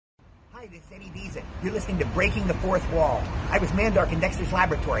Hi, this is Eddie Deezen. You're listening to Breaking the Fourth Wall. I was Mandark in Dexter's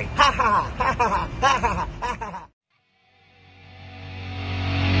laboratory. Ha ha ha ha ha ha ha ha ha.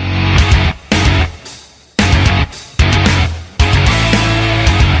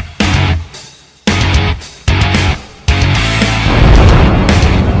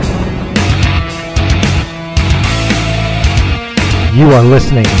 You are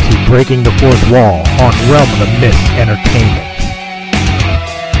listening to Breaking the Fourth Wall on Realm of the Mist Entertainment.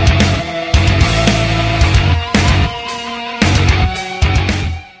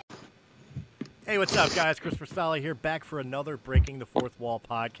 Hey, what's up, guys? Christopher Stolly here, back for another Breaking the Fourth Wall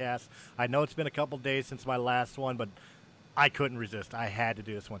podcast. I know it's been a couple days since my last one, but I couldn't resist. I had to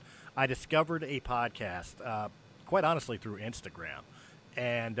do this one. I discovered a podcast, quite honestly, through Instagram,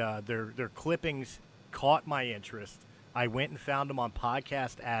 and their clippings caught my interest. I went and found them on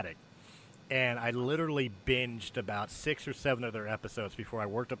Podcast Addict, and I literally binged about 6 or 7 of their episodes before I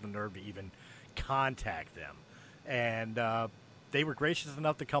worked up the nerve to even contact them. And they were gracious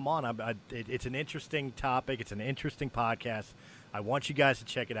enough to come on. It's an interesting topic. It's an interesting podcast. I want you guys to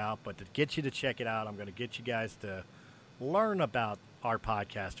check it out, but to get you to check it out, I'm going to get you guys to learn about our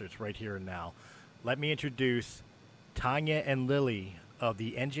podcasters right here and now. Let me introduce Tanya and Lily of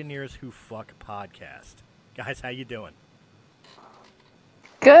the Engineers Who Fuck podcast. Guys, how you doing?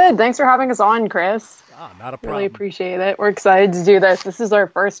 Good. Thanks for having us on, Chris. Not a problem. Really appreciate it. We're excited to do this. This is our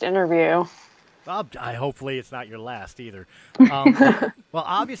first interview. Hopefully it's not your last either. Well,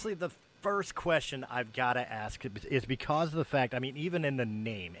 obviously the first question I've got to ask is because of the fact, I mean, even in the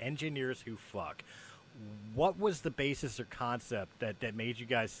name, Engineers Who Fuck, what was the basis or concept that made you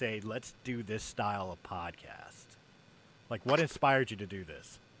guys say, let's do this style of podcast? Like, what inspired you to do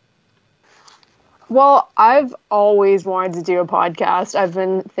this? Well, I've always wanted to do a podcast. I've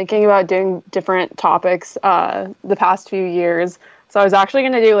been thinking about doing different topics the past few years. So I was actually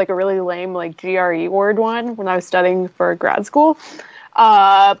going to do like a really lame like GRE word one when I was studying for grad school.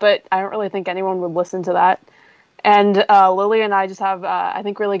 But I don't really think anyone would listen to that. And Lily and I just have, I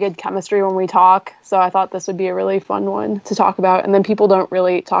think, really good chemistry when we talk. So I thought this would be a really fun one to talk about. And then people don't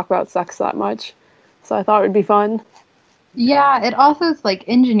really talk about sex that much. So I thought it would be fun. Yeah, it also is like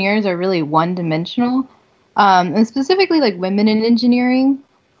engineers are really one-dimensional, and specifically like women in engineering.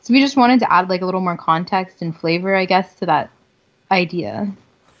 So we just wanted to add like a little more context and flavor, I guess, to that idea.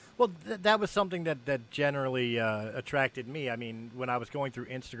 Well, that was something that generally attracted me. I mean, when I was going through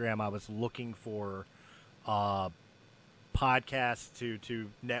Instagram, I was looking for podcasts to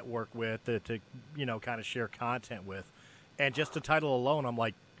network with, to kind of share content with. And just the title alone, I'm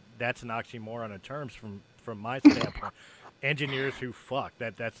like, that's an oxymoron of terms from my standpoint. Engineers Who Fuck.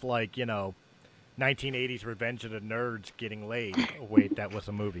 That's like, 1980s Revenge of the Nerds getting laid. Oh, wait, that was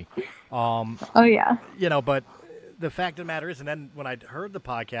a movie. Oh, yeah. But the fact of the matter is, and then when I heard the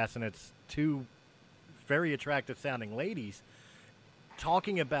podcast, and it's two very attractive sounding ladies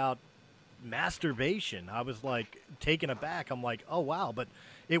talking about masturbation, I was like taken aback. I'm like, oh wow, but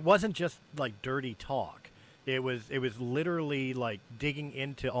it wasn't just like dirty talk. It was literally like digging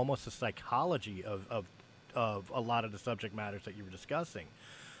into almost the psychology of a lot of the subject matters that you were discussing.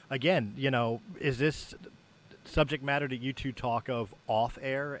 Again, is this subject matter that you two talk of off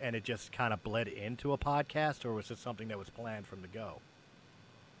air and it just kind of bled into a podcast, or was this something that was planned from the go?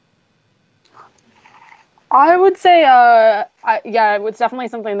 I would say, it's definitely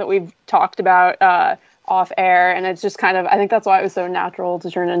something that we've talked about off air, and it's just kind of, I think that's why it was so natural to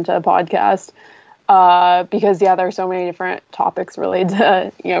turn into a podcast, because, there are so many different topics related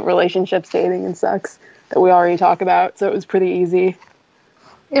to, relationships, dating, and sex that we already talk about, so it was pretty easy.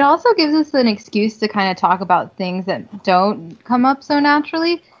 It also gives us an excuse to kind of talk about things that don't come up so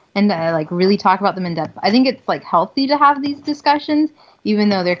naturally and like really talk about them in depth. I think it's like healthy to have these discussions, even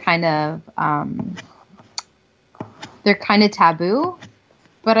though they're kind of taboo.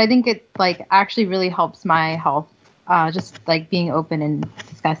 But I think it like actually really helps my health, just like being open and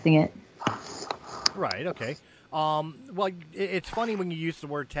discussing it. Right. Okay. Well, it's funny when you use the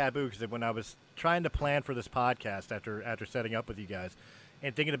word taboo, because when I was trying to plan for this podcast after setting up with you guys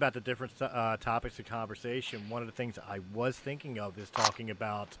and thinking about the different topics of conversation, one of the things I was thinking of is talking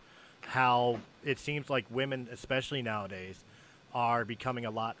about how it seems like women, especially nowadays, are becoming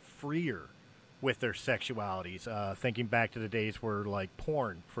a lot freer with their sexualities. Thinking back to the days where, like,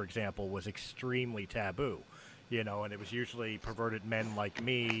 porn, for example, was extremely taboo, and it was usually perverted men like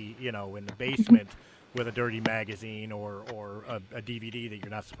me, in the basement with a dirty magazine or a DVD that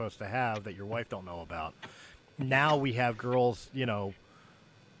you're not supposed to have that your wife don't know about. Now we have girls,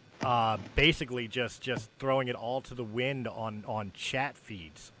 basically just throwing it all to the wind on chat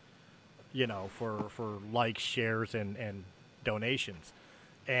feeds, for likes, shares, and donations.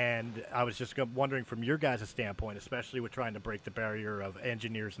 And I was just wondering from your guys' standpoint, especially with trying to break the barrier of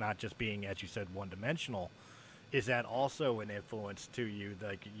engineers not just being, as you said, one-dimensional, is that also an influence to you?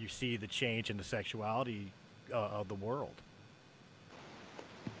 Like you see the change in the sexuality of the world?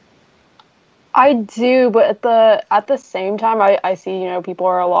 I do, but at the same time, I see, you know, people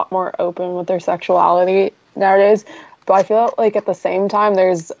are a lot more open with their sexuality nowadays. But I feel like at the same time,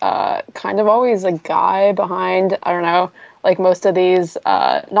 there's kind of always a guy behind, I don't know, like most of these,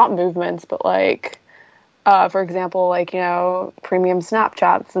 not movements, but like, for example, like, you know, premium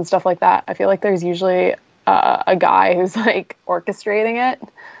Snapchats and stuff like that. I feel like there's usually a guy who's like orchestrating it.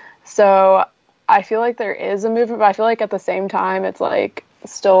 So I feel like there is a movement, but I feel like at the same time, it's like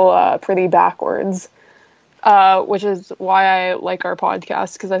still pretty backwards, which is why I like our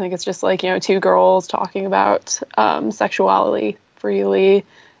podcast, because I think it's just like, you know, two girls talking about sexuality freely,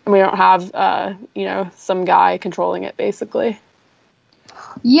 and we don't have, you know, some guy controlling it, basically.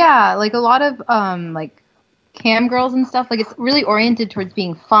 Yeah, like a lot of like cam girls and stuff, like it's really oriented towards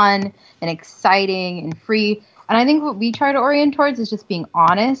being fun and exciting and free. And I think what we try to orient towards is just being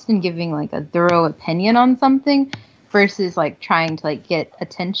honest and giving like a thorough opinion on something versus like trying to like get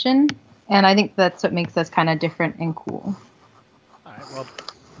attention. And I think that's what makes us kind of different and cool. All right,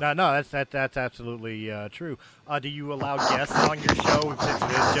 well, no, that's absolutely true. Do you allow guests on your show since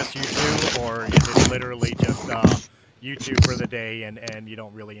it is just you two, or is it literally just you two for the day and you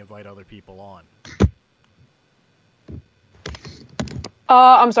don't really invite other people on?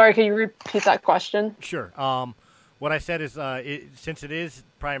 I'm sorry, can you repeat that question? Sure. What I said is, since it is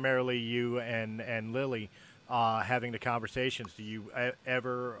primarily you and Lily having the conversations, do you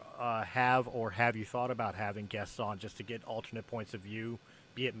ever have you thought about having guests on just to get alternate points of view,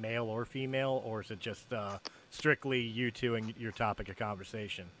 be it male or female, or is it just strictly you two and your topic of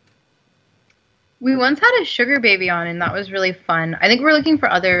conversation? We once had a sugar baby on, and that was really fun. I think we're looking for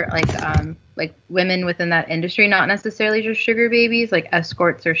other like women within that industry, not necessarily just sugar babies, like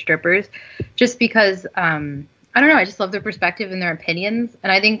escorts or strippers, just because I don't know, I just love their perspective and their opinions.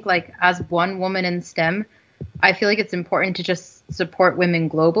 And I think like as one woman in STEM, I feel like it's important to just support women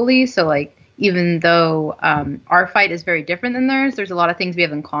globally. So like even though our fight is very different than theirs, there's a lot of things we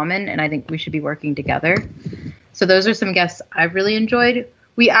have in common, and I think we should be working together. So those are some guests I've really enjoyed.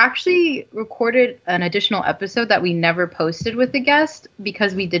 We actually recorded an additional episode that we never posted with the guest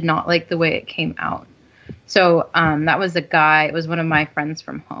because we did not like the way it came out. So that was a guy. It was one of my friends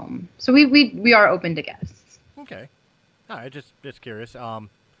from home. So we are open to guests. Okay. All right. Just curious.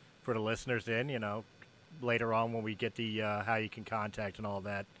 For the listeners in, you know, later on when we get the how you can contact and all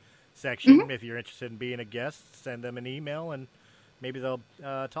that section, if you're interested in being a guest, send them an email and maybe they'll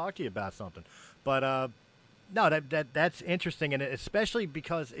talk to you about something. But no, that's interesting, and especially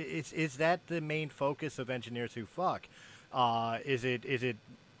because is that the main focus of Engineers Who Fuck? Is it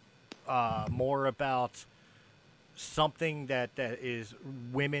more about something that is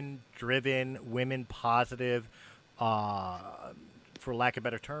women driven, women positive, for lack of a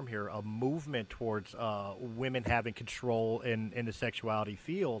better term here, a movement towards women having control in the sexuality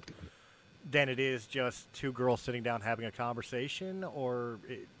field, than it is just two girls sitting down having a conversation? Or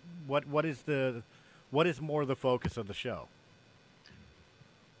what is more the focus of the show?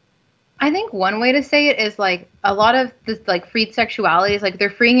 I think one way to say it is like a lot of this like freed sexuality is like they're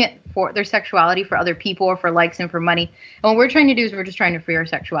freeing it for their sexuality for other people or for likes and for money. And what we're trying to do is we're just trying to free our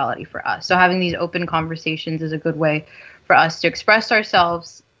sexuality for us. So having these open conversations is a good way for us to express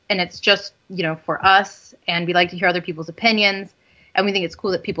ourselves. And it's just, you know, for us. And we like to hear other people's opinions. And we think it's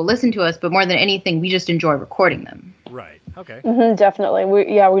cool that people listen to us. But more than anything, we just enjoy recording them. Right. Okay. Definitely. We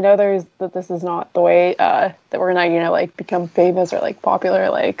know that this is not the way that we're gonna, you know, like become famous or like popular.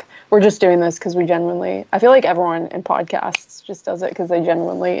 Like we're just doing this because we genuinely. I feel like everyone in podcasts just does it because they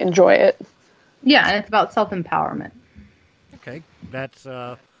genuinely enjoy it. Yeah, and it's about self-empowerment. Okay, that's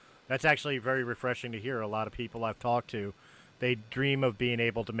actually very refreshing to hear. A lot of people I've talked to, they dream of being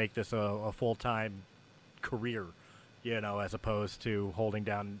able to make this a full-time career, you know, as opposed to holding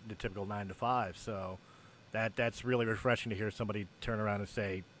down the typical 9 to 5. So. That's really refreshing to hear somebody turn around and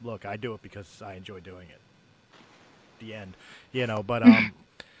say, look, I do it because I enjoy doing it. The end. You know, but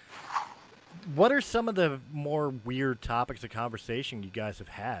what are some of the more weird topics of conversation you guys have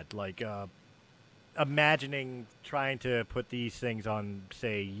had? Like imagining trying to put these things on,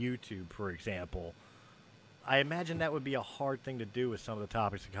 say, YouTube, for example. I imagine that would be a hard thing to do with some of the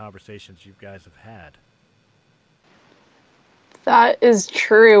topics and conversations you guys have had. That is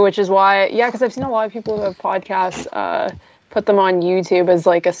true, which is why, because I've seen a lot of people who have podcasts put them on YouTube as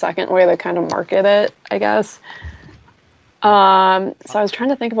like a second way to kind of market it, I guess. So I was trying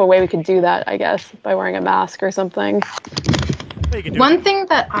to think of a way we could do that, I guess, by wearing a mask or something. You can do One it. thing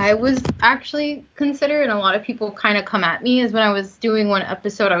that I was actually considered, and a lot of people kind of come at me, is when I was doing one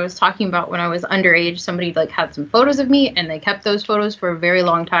episode, I was talking about when I was underage, somebody like had some photos of me, and they kept those photos for a very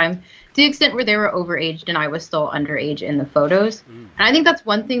long time, to the extent where they were overaged and I was still underage in the photos. And I think that's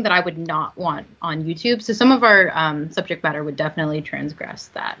one thing that I would not want on YouTube. So some of our subject matter would definitely transgress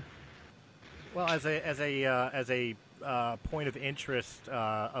that. Well, as a point of interest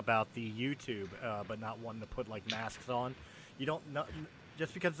about the YouTube, but not wanting to put like masks on, you don't know,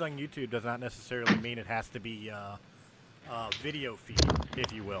 just because it's on YouTube does not necessarily mean it has to be video feed,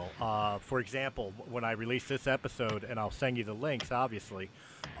 if you will. For example, when I release this episode, and I'll send you the links, obviously,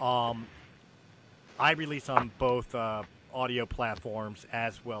 I release on both audio platforms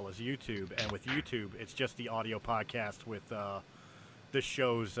as well as YouTube. And with YouTube, it's just the audio podcast with the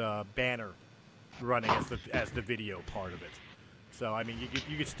show's banner running as the video part of it. So I mean,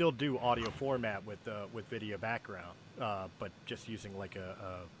 you could still do audio format with video background, but just using like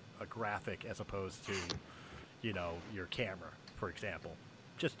a graphic as opposed to, you know, your camera, for example.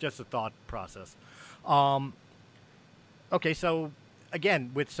 Just a thought process. Okay, so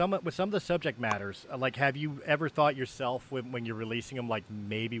again, with some of the subject matters, like, have you ever thought yourself when you're releasing them, like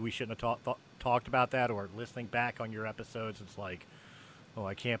maybe we shouldn't have talked about that, or listening back on your episodes, it's like, oh,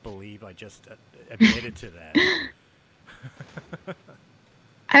 I can't believe I just admitted to that.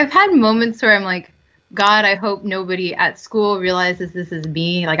 I've had moments where I'm like, God, I hope nobody at school realizes this is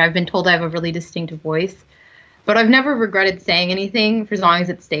me. Like, I've been told I have a really distinctive voice, but I've never regretted saying anything for as long as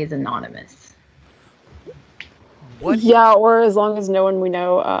it stays anonymous. What? Yeah, or as long as no one we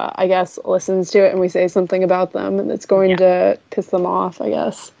know, I guess, listens to it and we say something about them and it's going to piss them off, I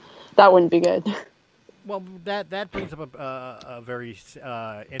guess. That wouldn't be good. Well, that brings up a very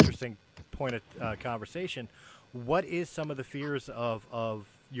interesting point of conversation. What is some of the fears of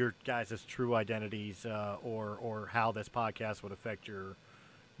your guys' true identities, or how this podcast would affect your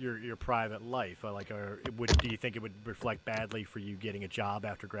private life? Do you think it would reflect badly for you getting a job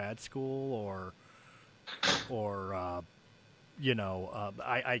after grad school, or you know,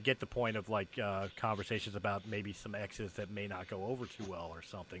 I get the point of like conversations about maybe some exes that may not go over too well or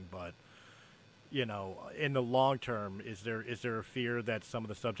something, but you know, in the long term, is there a fear that some of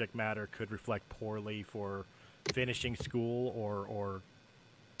the subject matter could reflect poorly for finishing school or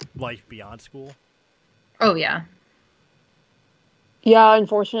life beyond school? Oh, yeah. Yeah,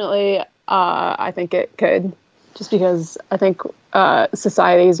 unfortunately, I think it could, just because I think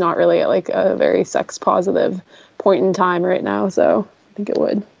society is not really at like a very sex positive point in time right now, so I think it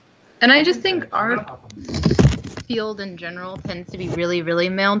would. And I just think our field in general tends to be really, really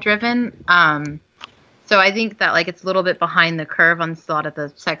male driven. So I think that like it's a little bit behind the curve on a lot of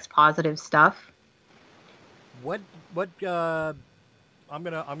the sex positive stuff. What I'm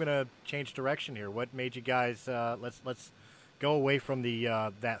gonna change direction here. What made you guys let's go away from the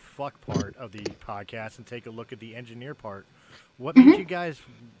that fuck part of the podcast and take a look at the engineer part. What made you guys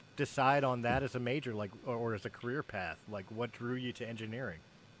decide on that as a major, like, or as a career path? Like, what drew you to engineering?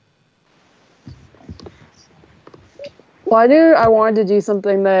 Well, I wanted to do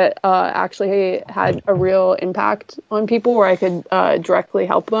something that actually had a real impact on people, where I could directly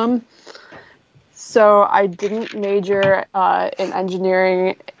help them. So I didn't major in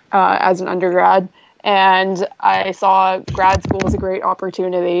engineering as an undergrad, and I saw grad school as a great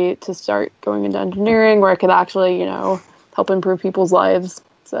opportunity to start going into engineering, where I could actually, you know, help improve people's lives.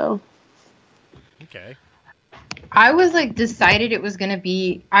 So. Okay. I was like decided I was going to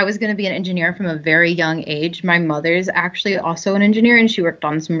be an engineer from a very young age. My mother's actually also an engineer, and she worked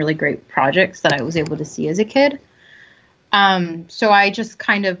on some really great projects that I was able to see as a kid. So I just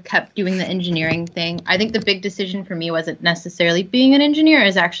kind of kept doing the engineering thing. I think the big decision for me wasn't necessarily being an engineer,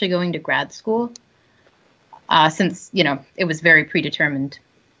 is actually going to grad school, since, you know, it was very predetermined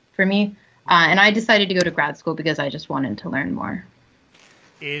for me. And I decided to go to grad school because I just wanted to learn more.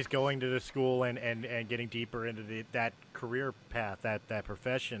 Is going to the school and getting deeper into that career path, that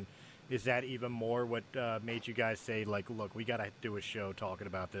profession, is that even more what made you guys say, like, look, we got to do a show talking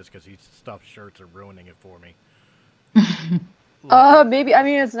about this because these stuffed shirts are ruining it for me? Maybe. I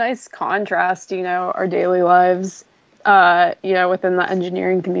mean, it's a nice contrast, you know, our daily lives, you know, within the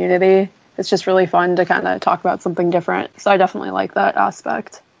engineering community. It's just really fun to kind of talk about something different. So I definitely like that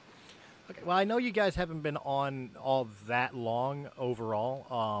aspect. Okay, well, I know you guys haven't been on all that long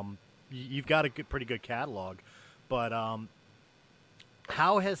overall. You've got a pretty good catalog, but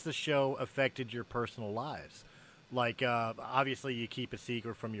how has the show affected your personal lives? Like, obviously, you keep a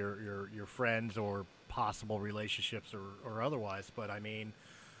secret from your friends or possible relationships or otherwise, but I mean,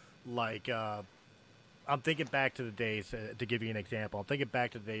 like, I'm thinking back to the days, to give you an example, I'm thinking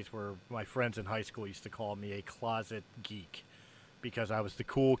back to the days where my friends in high school used to call me a closet geek. because I was the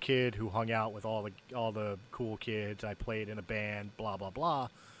cool kid who hung out with all the cool kids. I played in a band, blah blah blah.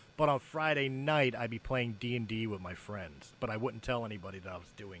 But on Friday night, I'd be playing D&D with my friends, but I wouldn't tell anybody that I was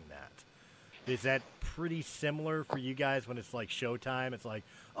doing that. Is that pretty similar for you guys when it's like showtime? It's like,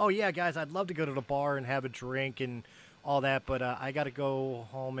 oh yeah, guys, I'd love to go to the bar and have a drink and all that, but I got to go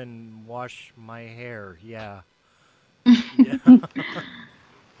home and wash my hair. Yeah. Yeah.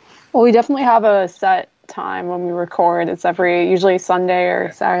 Well, we definitely have a set time when we record. It's usually Sunday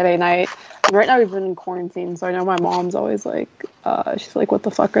or Saturday night. And right now we've been in quarantine, so I know my mom's always like, she's like, what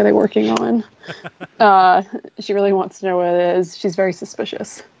the fuck are they working on? She really wants to know what it is. She's very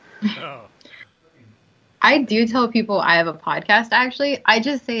suspicious. Oh. I do tell people I have a podcast, actually. I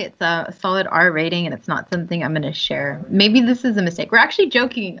just say it's a solid R rating and it's not something I'm going to share. Maybe this is a mistake. We're actually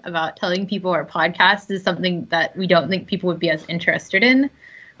joking about telling people our podcast is something that we don't think people would be as interested in,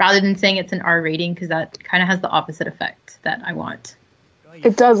 rather than saying it's an R rating, because that kind of has the opposite effect that I want.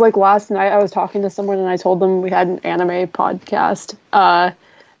 It does. Like last night I was talking to someone and I told them we had an anime podcast.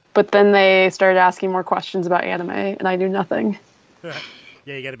 But then they started asking more questions about anime and I knew nothing.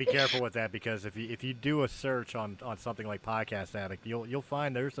 Yeah, you got to be careful with that, because if you do a search on something like Podcast Addict, you'll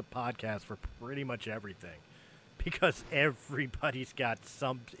find there's a podcast for pretty much everything, because everybody's got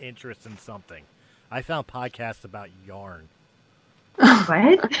some interest in something. I found podcasts about yarn.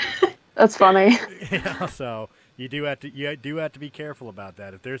 What? That's funny. Yeah, so you do have to be careful about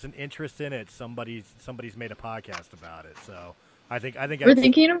that. If there's an interest in it, somebody's made a podcast about it. So I think We're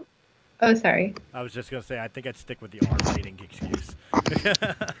thinking of. Oh, sorry. I was just gonna say I think I'd stick with the R rating excuse.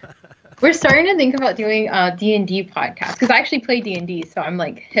 We're starting to think about doing a D&D podcast, because I actually play D&D, so I'm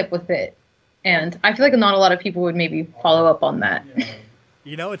like hip with it, and I feel like not a lot of people would maybe follow up on that.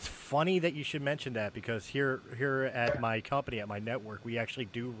 You know, it's funny that you should mention that, because here at my company, at my network, we actually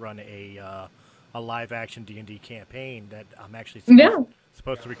do run a live action D&D campaign that I'm actually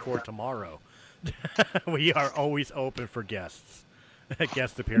supposed to record tomorrow. We are always open for guests.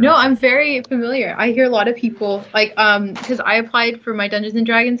 Guest appearances. No, I'm very familiar. I hear a lot of people, like, because I applied for my Dungeons and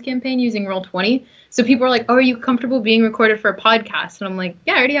Dragons campaign using Roll20. So people are like, "Oh, are you comfortable being recorded for a podcast?" And I'm like,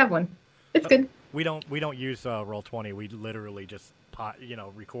 "Yeah, I already have one. It's good." We don't use Roll20. We literally just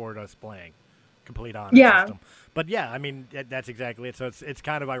record us playing, complete honor system. But yeah, I mean that's exactly it. So it's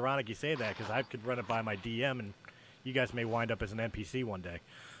kind of ironic you say that, because I could run it by my DM, and you guys may wind up as an NPC one day.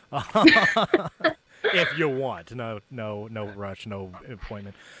 If you want, no rush, no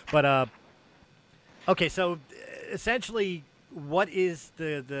appointment. But okay, so essentially, what is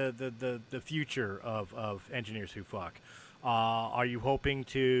the future of Engineers Who Fuck? Are you hoping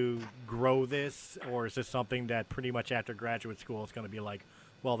to grow this, or is this something that pretty much after graduate school is going to be like,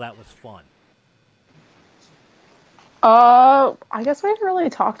 well, that was fun? I guess we haven't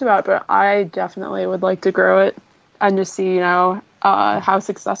really talked about it, but I definitely would like to grow it and just see, how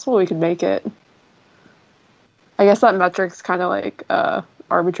successful we could make it. I guess that metric's kind of like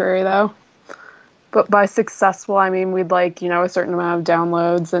arbitrary though. But by successful, I mean we'd like, a certain amount of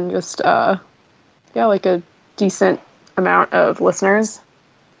downloads and just, like a decent amount of listeners.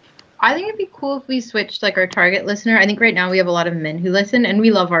 I think it'd be cool if we switched like our target listener. I think right now we have a lot of men who listen, and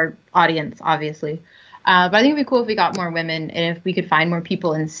we love our audience, obviously. But I think it'd be cool if we got more women, and if we could find more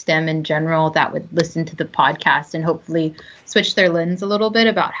people in STEM in general that would listen to the podcast and hopefully switch their lens a little bit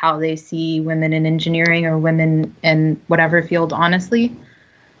about how they see women in engineering or women in whatever field, honestly.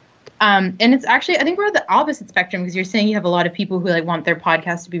 And it's actually, I think we're at the opposite spectrum, because you're saying you have a lot of people who like want their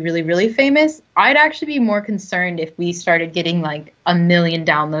podcast to be really, really famous. I'd actually be more concerned if we started getting like 1 million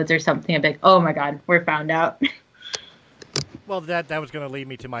downloads or something. I'd be like, oh my God, we're found out. Well, that was going to lead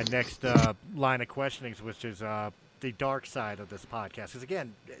me to my next line of questionings, which is the dark side of this podcast. Because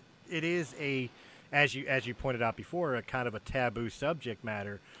again, it is as you pointed out before, a kind of a taboo subject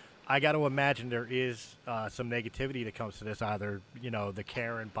matter. I got to imagine there is some negativity that comes to this. Either the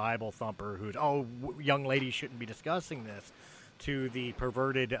Karen Bible thumper who's young ladies shouldn't be discussing this, to the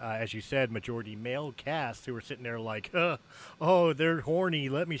perverted, as you said, majority male cast who are sitting there like, oh, they're horny.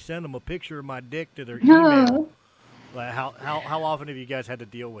 Let me send them a picture of my dick to their email. Like, how often have you guys had to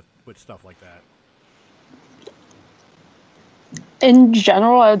deal with stuff like that? In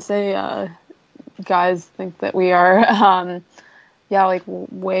general, I would say guys think that we are, like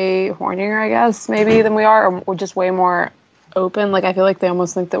way hornier, I guess, maybe than we are, or just way more open. Like, I feel like they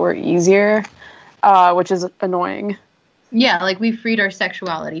almost think that we're easier, which is annoying. Yeah, like we freed our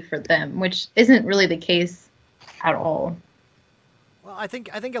sexuality for them, which isn't really the case at all. Well, I think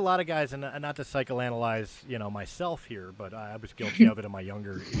a lot of guys, and not to psychoanalyze, myself here, but I was guilty of it in my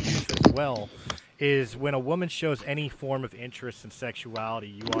younger years as well, is when a woman shows any form of interest in sexuality,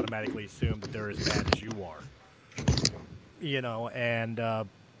 you automatically assume that they're as bad as you are. you know, and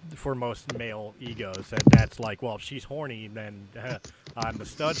for most male egos, that's like, well, if she's horny, then I'm the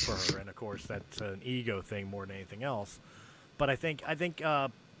stud for her, and of course that's an ego thing more than anything else. But I think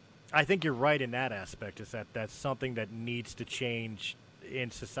you're right in that aspect. Is that that's something that needs to change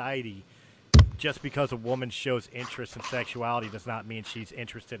in society. Just because a woman shows interest in sexuality does not mean she's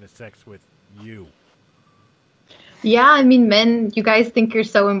interested in sex with you. Yeah, I mean, men, you guys think you're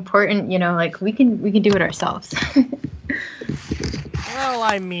so important, you know, like we can do it ourselves. Well,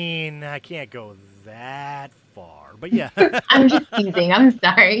 I mean, I can't go that far, but yeah. I'm just teasing. I'm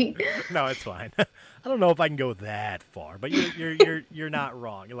sorry. No, it's fine. I don't know if I can go that far, but you're not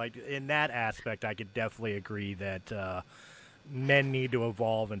wrong. Like in that aspect, I could definitely agree that men need to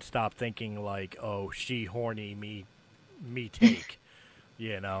evolve and stop thinking like, oh, she horny, me take.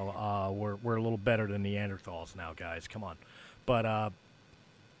 You know, we're a little better than Neanderthals now, guys. Come on, but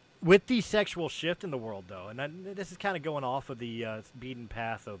with the sexual shift in the world, though, and this is kind of going off of the beaten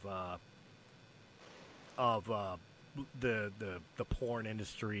path of the porn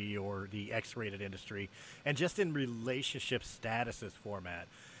industry or the X-rated industry, and just in relationship statuses format.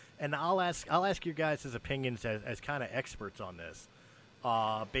 And I'll ask your guys' opinions as kind of experts on this,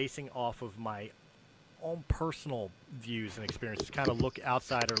 basing off of my own personal views and experiences, kind of look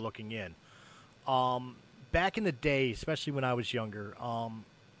outsider looking in. Back in the day, especially when I was younger,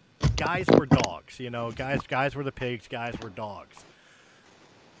 guys were dogs. You know, guys were the pigs, guys were dogs.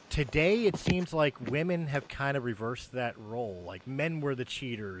 Today, it seems like women have kind of reversed that role. Like, men were the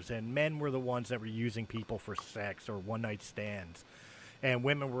cheaters, and men were the ones that were using people for sex or one-night stands. And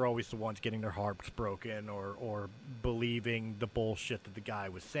women were always the ones getting their hearts broken or believing the bullshit that the guy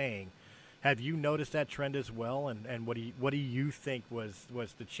was saying. Have you noticed that trend as well? And what do you think was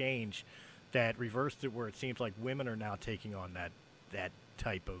the change that reversed it, where it seems like women are now taking on that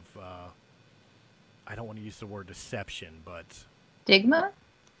type of, I don't want to use the word deception, but... Stigma?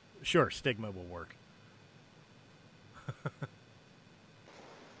 Sure, stigma will work.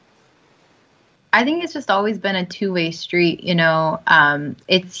 I think it's just always been a two-way street, you know.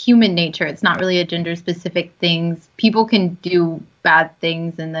 It's human nature. It's not really a gender-specific thing. People can do bad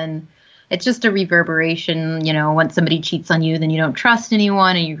things, and then it's just a reverberation. You know, once somebody cheats on you, then you don't trust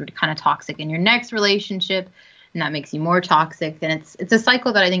anyone, and you're kind of toxic in your next relationship, and that makes you more toxic. And it's a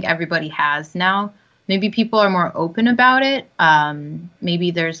cycle that I think everybody has now. Maybe people are more open about it.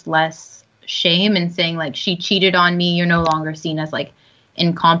 Maybe there's less shame in saying, like, she cheated on me. You're no longer seen as, like,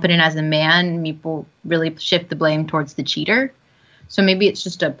 incompetent as a man. People really shift the blame towards the cheater. So maybe it's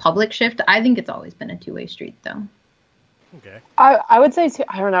just a public shift. I think it's always been a two-way street, though. Okay. I would say,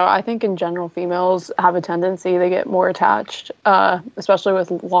 I don't know, I think in general females have a tendency to get more attached, especially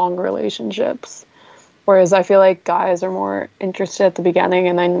with long relationships. Whereas I feel like guys are more interested at the beginning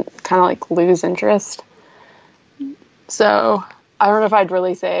and then kind of like lose interest. So I don't know if I'd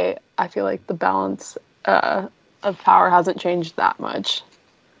really say I feel like the balance of power hasn't changed that much.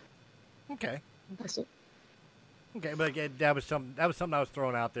 Okay. Okay, but again, that was something I was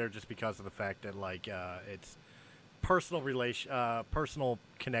throwing out there just because of the fact that like it's personal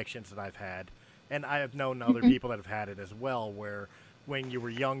connections that I've had, and I have known other people that have had it as well, where when you were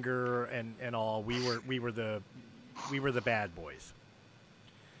younger and all, we were the bad boys.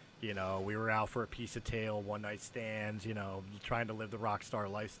 You know, we were out for a piece of tail, one night stands, you know, trying to live the rock star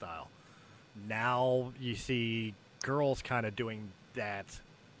lifestyle. Now you see girls kind of doing that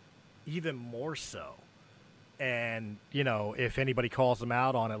even more so. And, you know, if anybody calls them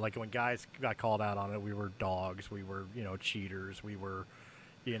out on it, like when guys got called out on it, we were dogs, we were, you know, cheaters, we were,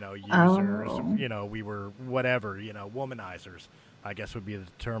 you know, users, you know, we were whatever, you know, womanizers, I guess would be the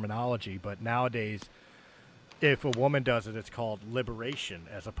terminology. But nowadays, if a woman does it, it's called liberation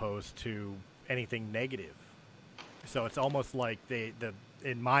as opposed to anything negative. So it's almost like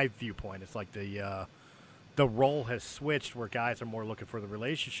in my viewpoint, it's like the role has switched, where guys are more looking for the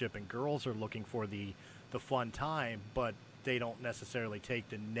relationship and girls are looking for the fun time, but they don't necessarily take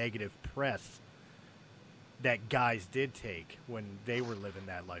the negative press that guys did take when they were living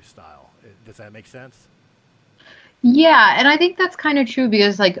that lifestyle. Does that make sense? Yeah, and I think that's kind of true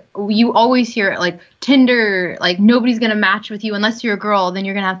because, like, you always hear, like, Tinder, like, nobody's going to match with you unless you're a girl, then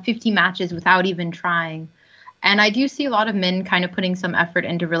you're going to have 50 matches without even trying. And I do see a lot of men kind of putting some effort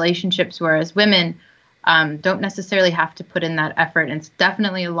into relationships, whereas women don't necessarily have to put in that effort. And it's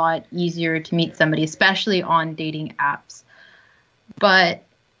definitely a lot easier to meet somebody, especially on dating apps. But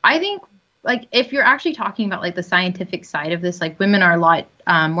I think, like, if you're actually talking about, like, the scientific side of this, like, women are a lot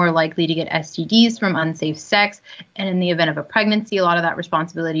more likely to get STDs from unsafe sex. And in the event of a pregnancy, a lot of that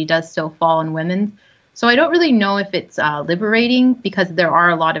responsibility does still fall on women. So I don't really know if it's liberating, because there are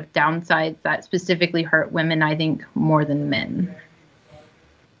a lot of downsides that specifically hurt women, I think, more than men.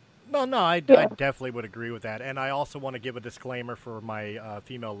 No, I definitely would agree with that. And I also want to give a disclaimer for my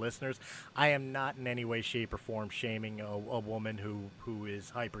female listeners. I am not in any way, shape, or form shaming a woman who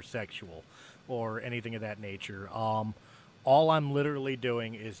is hypersexual or anything of that nature. All I'm literally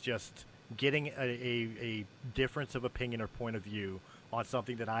doing is just getting a difference of opinion or point of view on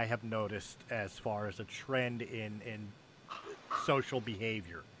something that I have noticed as far as a trend in social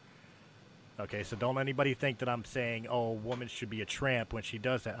behavior. Okay, so don't anybody think that I'm saying, oh, a woman should be a tramp when she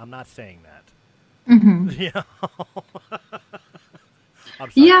does that. I'm not saying that. Mm-hmm. Yeah.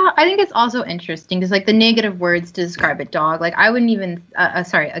 Yeah, I think it's also interesting because, like, the negative words to describe a dog, like, I wouldn't even, a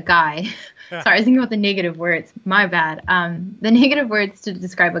guy. Sorry, I was thinking about the negative words. My bad. The negative words to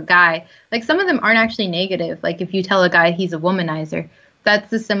describe a guy, like, some of them aren't actually negative. Like, if you tell a guy he's a womanizer,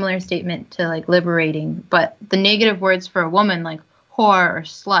 that's a similar statement to, like, liberating. But the negative words for a woman, like whore or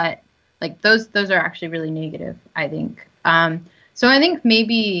slut, like, those are actually really negative, I think. So I think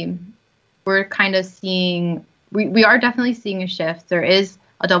maybe we're kind of seeing, we are definitely seeing a shift. There is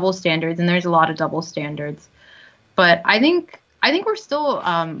a double standards, and there's a lot of double standards. But I think we're still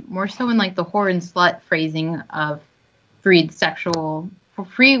more so in, like, the whore and slut phrasing of free female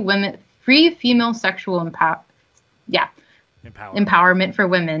sexual empowerment for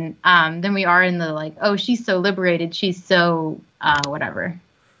women than we are in the, like, oh, she's so liberated, she's so whatever.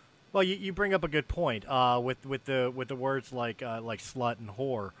 Well, you bring up a good point with the words like slut and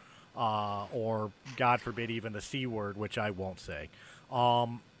whore, or God forbid even the C word, which I won't say.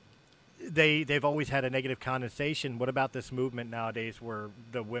 They've always had a negative connotation. What about this movement nowadays where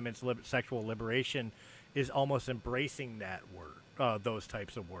the women's sexual liberation is almost embracing that word, those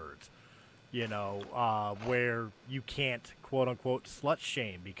types of words? You know, where you can't quote unquote slut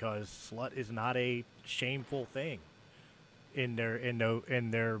shame because slut is not a shameful thing in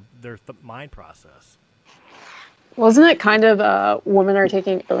their mind process. Wasn't it kind of women are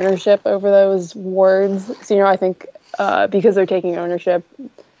taking ownership over those words? So, you know, I think because they're taking ownership,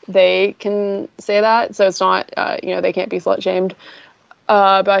 they can say that. So it's not, they can't be slut shamed.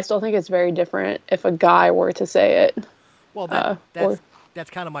 But I still think it's very different if a guy were to say it. Well, that's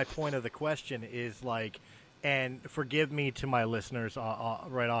kind of my point of the question is, like, and forgive me to my listeners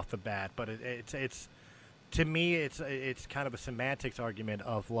right off the bat, but it's to me, it's kind of a semantics argument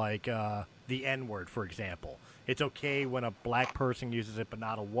of, like, the N-word, for example. It's okay when a black person uses it, but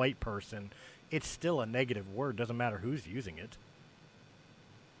not a white person. It's still a negative word. Doesn't matter who's using it.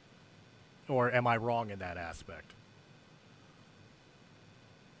 Or am I wrong in that aspect?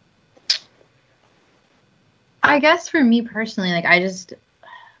 I guess for me personally, like,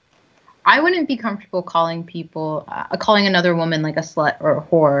 I wouldn't be comfortable calling another woman, like, a slut or a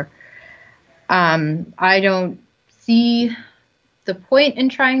whore. I don't see the point in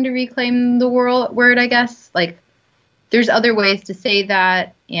trying to reclaim the word, I guess. Like, there's other ways to say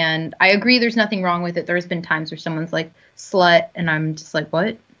that, and I agree there's nothing wrong with it. There's been times where someone's like, slut, and I'm just like,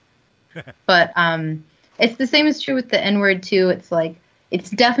 what? But it's the same is true with the N-word, too. It's like, it's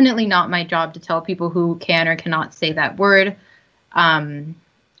definitely not my job to tell people who can or cannot say that word.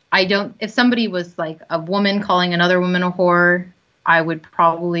 If somebody was, like, a woman calling another woman a whore, I would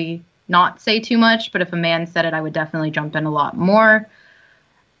probably not say too much, but if a man said it, I would definitely jump in a lot more.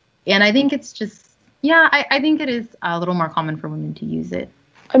 And I think it's just, I think it is a little more common for women to use it.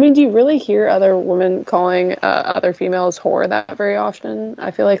 I mean, do you really hear other women calling other females whore that very often?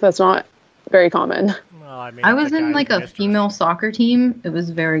 I feel like that's not very commme. Well, I mean, I was in, like, a female soccer team. It was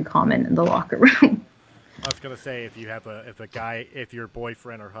very common in the locker room. I was gonna say, if your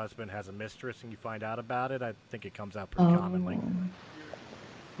boyfriend or husband has a mistress and you find out about it, I think it comes out pretty commonly.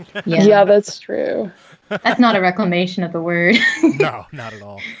 Yeah, that's true. That's not a reclamation of the word. No, not at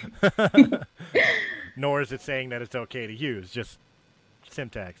all. Nor is it saying that it's okay to use, just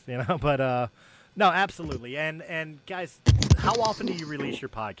syntax, you know. But no, absolutely. And guys, how often do you release your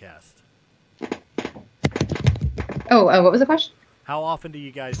podcast? What was the question? How often do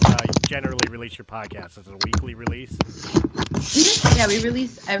you guys generally release your podcast? Is it a weekly release? Yeah, we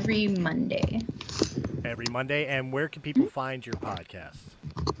release every Monday. Every Monday. And where can people find your podcast?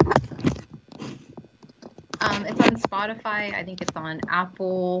 It's on Spotify. I think it's on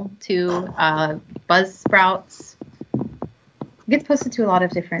Apple too. Buzzsprouts. It gets posted to a lot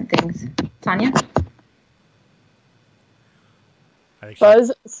of different things. Tanya?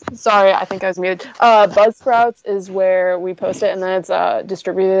 Sorry, I think I was muted. Buzzsprouts is where we post it, and then it's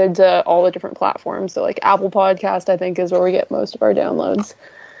distributed to all the different platforms. So, like, Apple Podcast, I think, is where we get most of our downloads.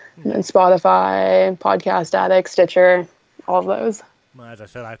 And then Spotify, Podcast Addict, Stitcher, all of those. Well, as I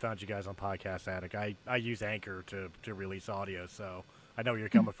said, I found you guys on Podcast Addict. I use Anchor to release audio, so I know where you're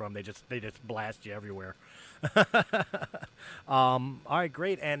coming from. They just blast you everywhere. All right,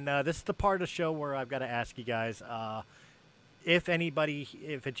 great. And this is the part of the show where I've got to ask you guys if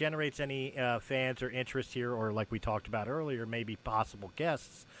it generates any fans or interest here, or like we talked about earlier, maybe possible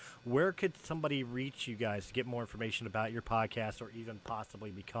guests. Where could somebody reach you guys to get more information about your podcast, or even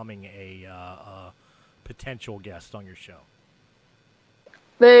possibly becoming a potential guest on your show?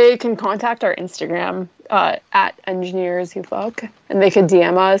 They can contact our Instagram at Engineers Who Fuck, and they could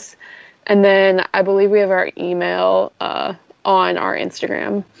DM us. And then I believe we have our email on our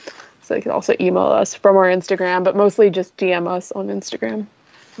Instagram. So they can also email us from our Instagram, but mostly just DM us on Instagram.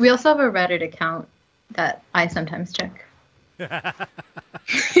 We also have a Reddit account that I sometimes check.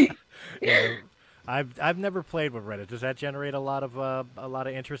 Yeah, I've never played with Reddit. Does that generate a lot of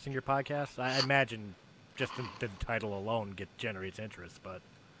interest in your podcast? I imagine just the title alone generates interest, but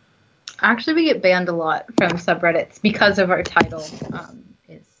Actually, we get banned a lot from subreddits because of our title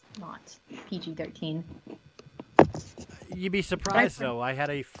is not PG-13. You'd be surprised, though. I had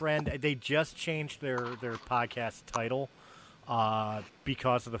a friend. They just changed their podcast title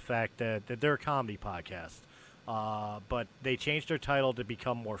because of the fact that they're a comedy podcast. But they changed their title to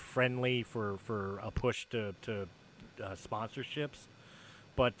become more friendly for a push to sponsorships.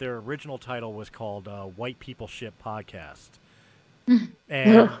 But their original title was called White People Shit Podcast.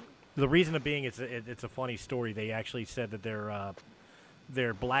 And the reason of being, it's a funny story. They actually said that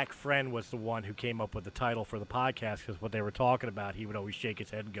their black friend was the one who came up with the title for the podcast, because what they were talking about, he would always shake his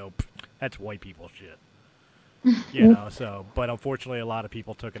head and go, "That's white people shit." You know, so, but unfortunately a lot of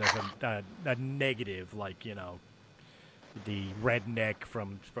people took it as a negative, like, you know, the redneck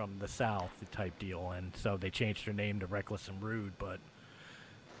from the South type deal, and so they changed their name to Reckless and Rude. But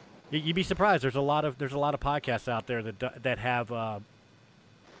you'd be surprised. There's a lot of podcasts out there that have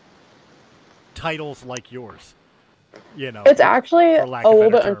titles like yours. You know, it's actually a little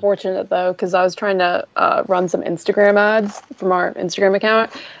bit term. Unfortunate, though, because I was trying to run some Instagram ads from our Instagram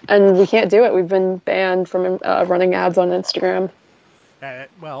account, and we can't do it. We've been banned from running ads on Instagram.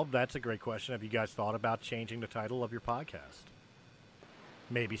 Well, that's a great question. Have you guys thought about changing the title of your podcast?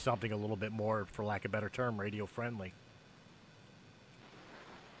 Maybe something a little bit more, for lack of a better term, radio friendly.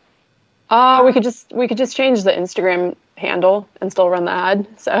 We could just change the Instagram handle and still run the ad.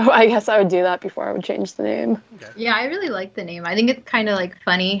 So I guess I would do that before I would change the name. Okay. Yeah, I really like the name. I think it's kind of like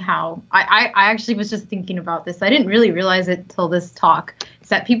funny how I actually was just thinking about this. I didn't really realize it till this talk. Is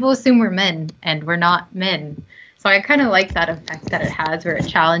that people assume we're men and we're not men. So I kind of like that effect that it has, where it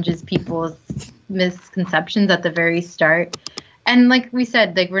challenges people's misconceptions at the very start. And like we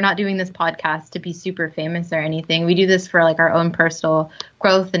said, like, we're not doing this podcast to be super famous or anything. We do this for like our own personal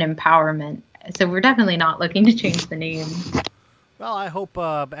growth and empowerment. So we're definitely not looking to change the name. Well, I hope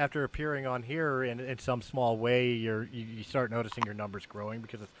after appearing on here in some small way, you start noticing your numbers growing,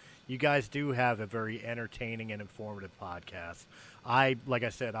 because you guys do have a very entertaining and informative podcast. Like I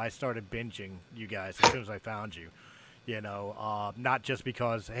said, I started binging you guys as soon as I found you. You know, not just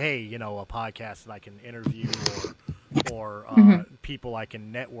because, hey, you know, a podcast that I can interview or people I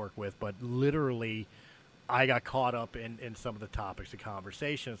can network with, but literally I got caught up in some of the topics of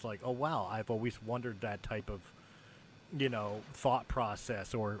conversation. It's like, oh, wow, I've always wondered that type of, you know, thought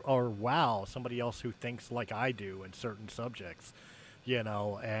process, or wow, somebody else who thinks like I do in certain subjects, you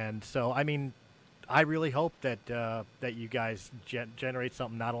know. And so, I mean, I really hope that you guys generate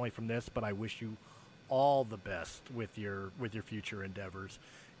something not only from this, but I wish you all the best with your future endeavors.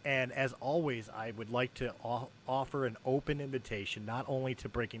 And as always, I would like to offer an open invitation, not only to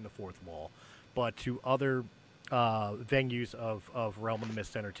Breaking the Fourth Wall, but to other venues of Realm of the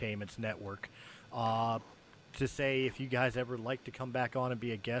Mist Entertainment's network, to say if you guys ever like to come back on and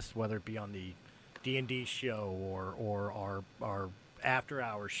be a guest, whether it be on the D&D show or our after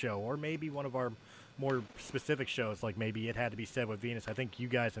hours show, or maybe one of our more specific shows, like maybe It Had to Be Said with Venus. I think you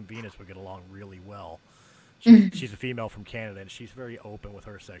guys and Venus would get along really well. She's a female from Canada, and she's very open with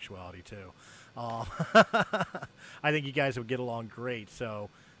her sexuality too. I think you guys would get along great.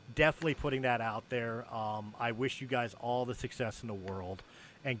 So definitely putting that out there. I wish you guys all the success in the world.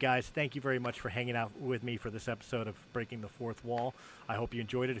 And guys, thank you very much for hanging out with me for this episode of Breaking the Fourth Wall. I hope you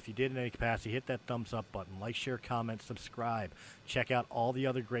enjoyed it. If you did in any capacity, hit that thumbs up button. Like, share, comment, subscribe. Check out all the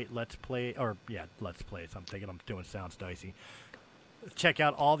other great Let's Plays. I'm thinking I'm doing Sounds Dicey. Check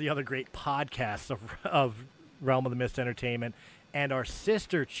out all the other great podcasts of Realm of the Mist Entertainment, and our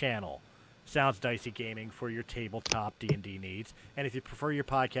sister channel, Sounds Dicey Gaming, for your tabletop D&D needs. And if you prefer your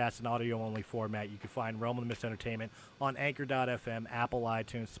podcast in audio-only format, you can find Realm of the Mist Entertainment on Anchor.fm, Apple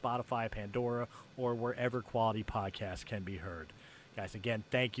iTunes, Spotify, Pandora, or wherever quality podcasts can be heard. Guys, again,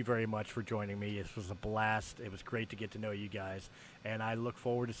 thank you very much for joining me. This was a blast. It was great to get to know you guys, and I look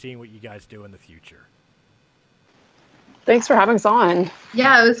forward to seeing what you guys do in the future. Thanks for having us on.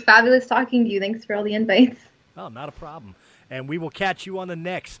 Yeah, it was fabulous talking to you. Thanks for all the invites. Oh, not a problem. And we will catch you on the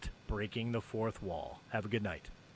next Breaking the Fourth Wall. Have a good night.